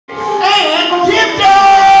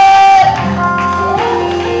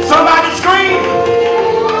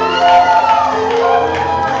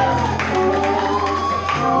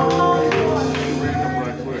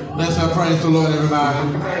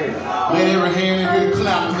hand and get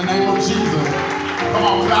clapped in the name of Jesus. Come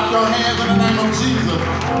on, clap your hands in the name of Jesus.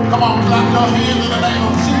 Come on, clap your hands in the name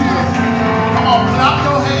of Jesus. Come on, clap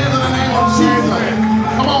your hands in the name of Jesus.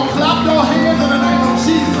 Come on, clap your hands in the name of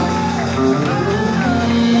Jesus.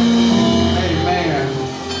 Amen.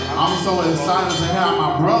 I'm so excited to have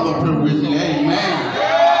my brother here with me. Amen.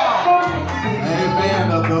 Amen.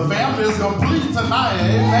 The family is complete tonight.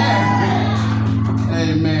 Amen.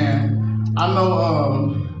 Amen. I know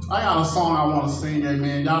I got a song I want to sing.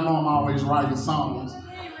 Amen. Y'all know I'm always writing songs.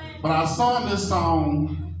 But I sung this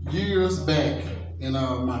song years back, and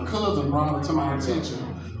my cousin brought it to my attention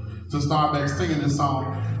to start back singing this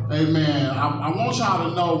song. Amen. I want y'all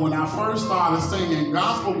to know when I first started singing,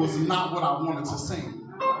 gospel was not what I wanted to sing.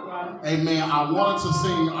 Amen. I wanted to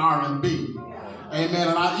sing R&B. Amen.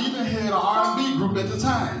 And I even had an R&B group at the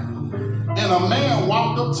time. And a man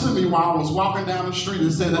walked up to me while I was walking down the street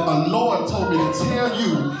and said that the Lord told me to tell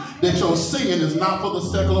you that your singing is not for the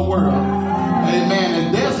secular world. Amen.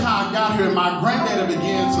 And that's how I got here. My granddaddy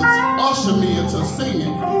began to usher me into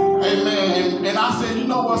singing. Amen. And I said, you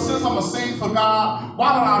know what, since I'm going to sing for God,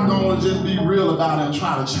 why don't I go and just be real about it and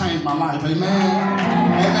try to change my life? Amen.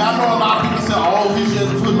 Amen. I know a lot of people say, oh, he's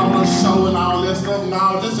just putting on a show and all that stuff.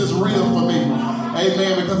 No, this is real for me.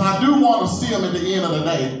 Amen. Because I do want to see him at the end of the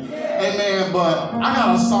day. Amen. But I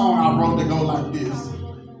got a song I wrote that go like this.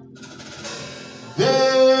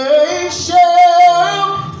 They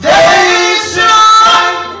shall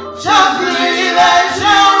just leave as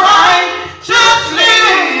you right, just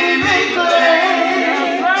leave me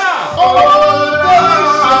clean. Oh,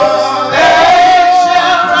 they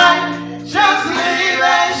shall right, just leave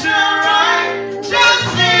as you right, just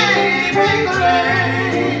leave me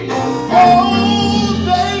clean. Oh,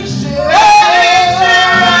 they shall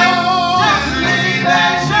right, just leave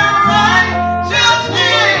as you right, just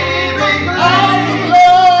leave me clean.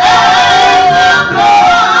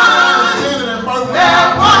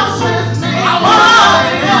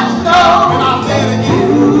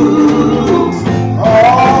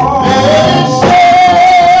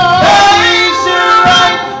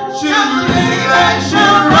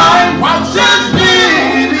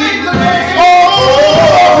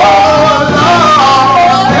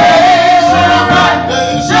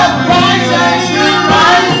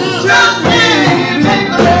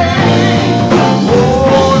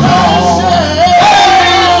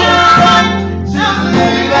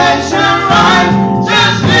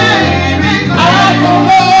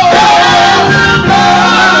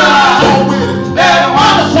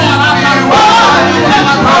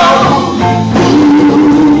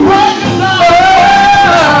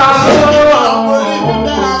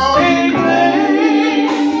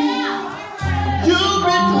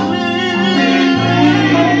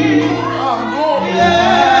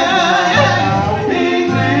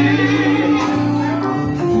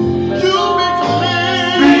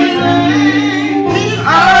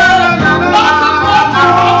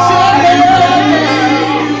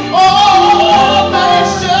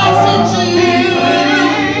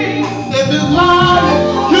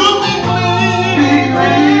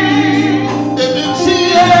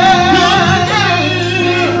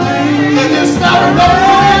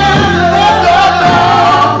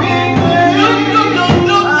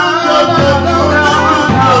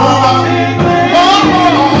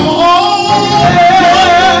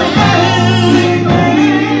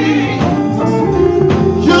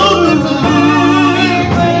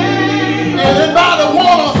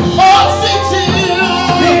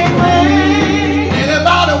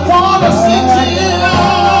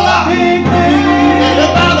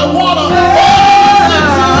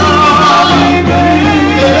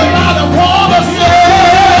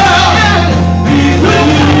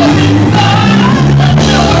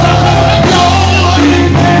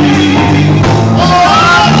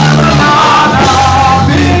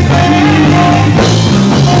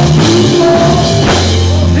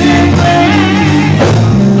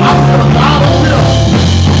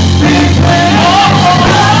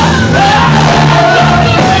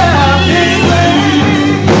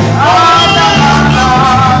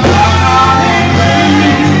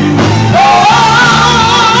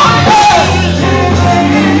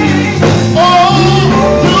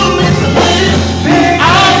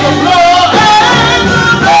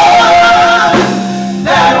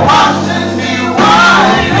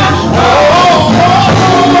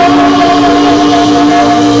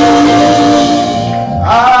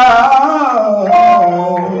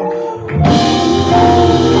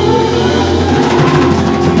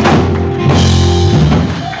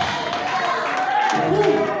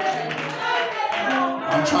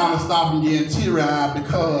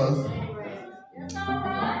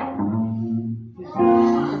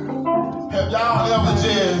 Y'all ever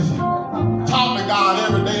just talk to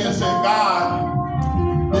God every day and say,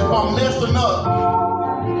 God, if I'm messing up,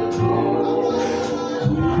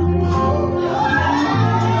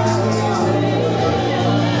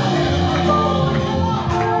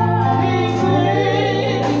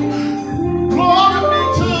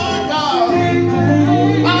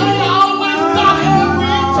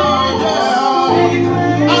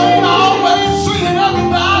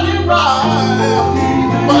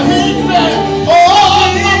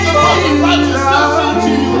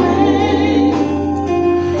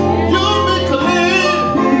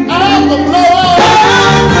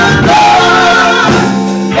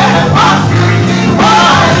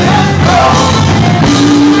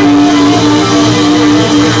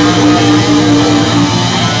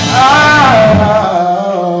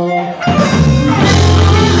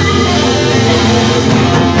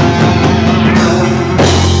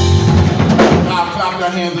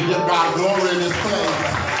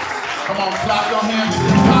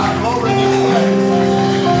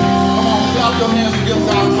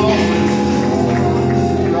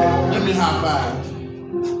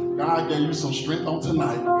 some strength on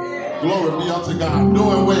tonight. Glory be unto God.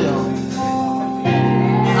 Doing well.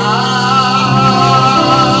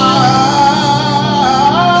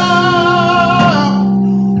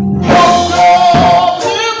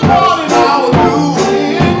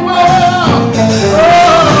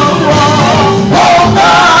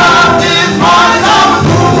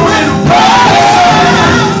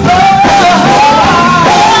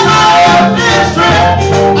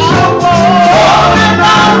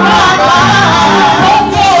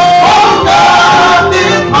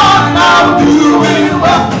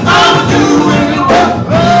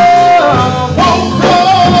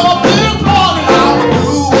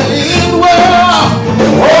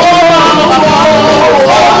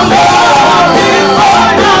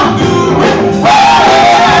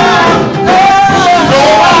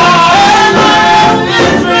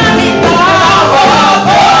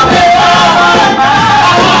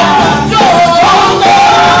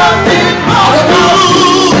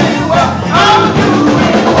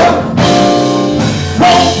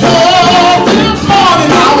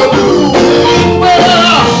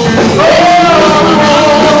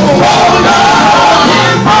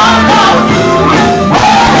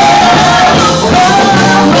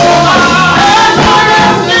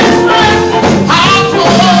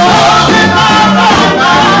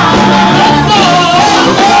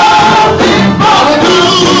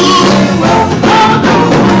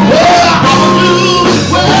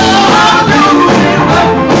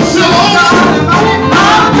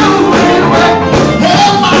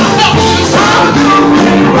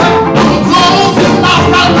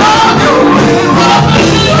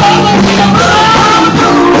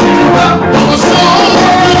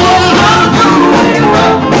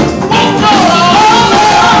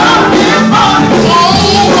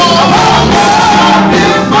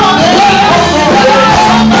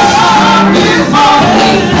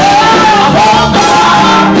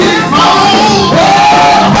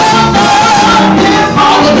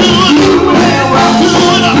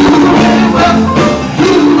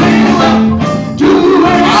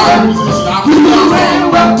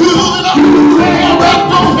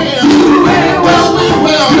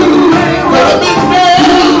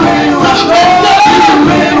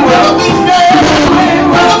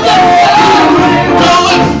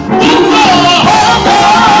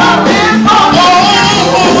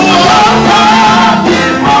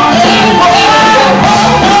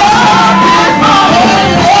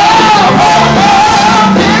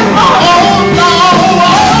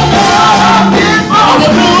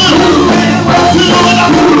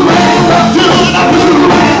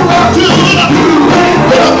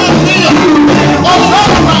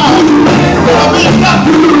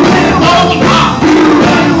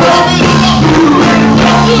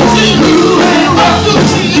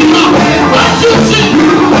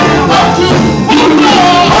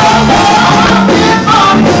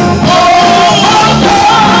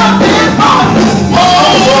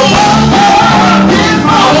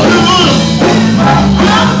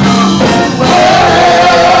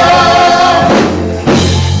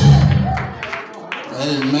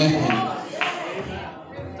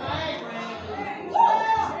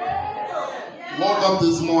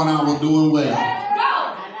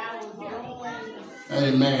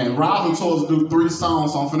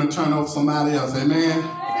 Songs, so I'm finna turn over somebody else. Amen.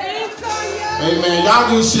 Amen.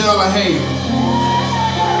 Y'all give Shell a hand.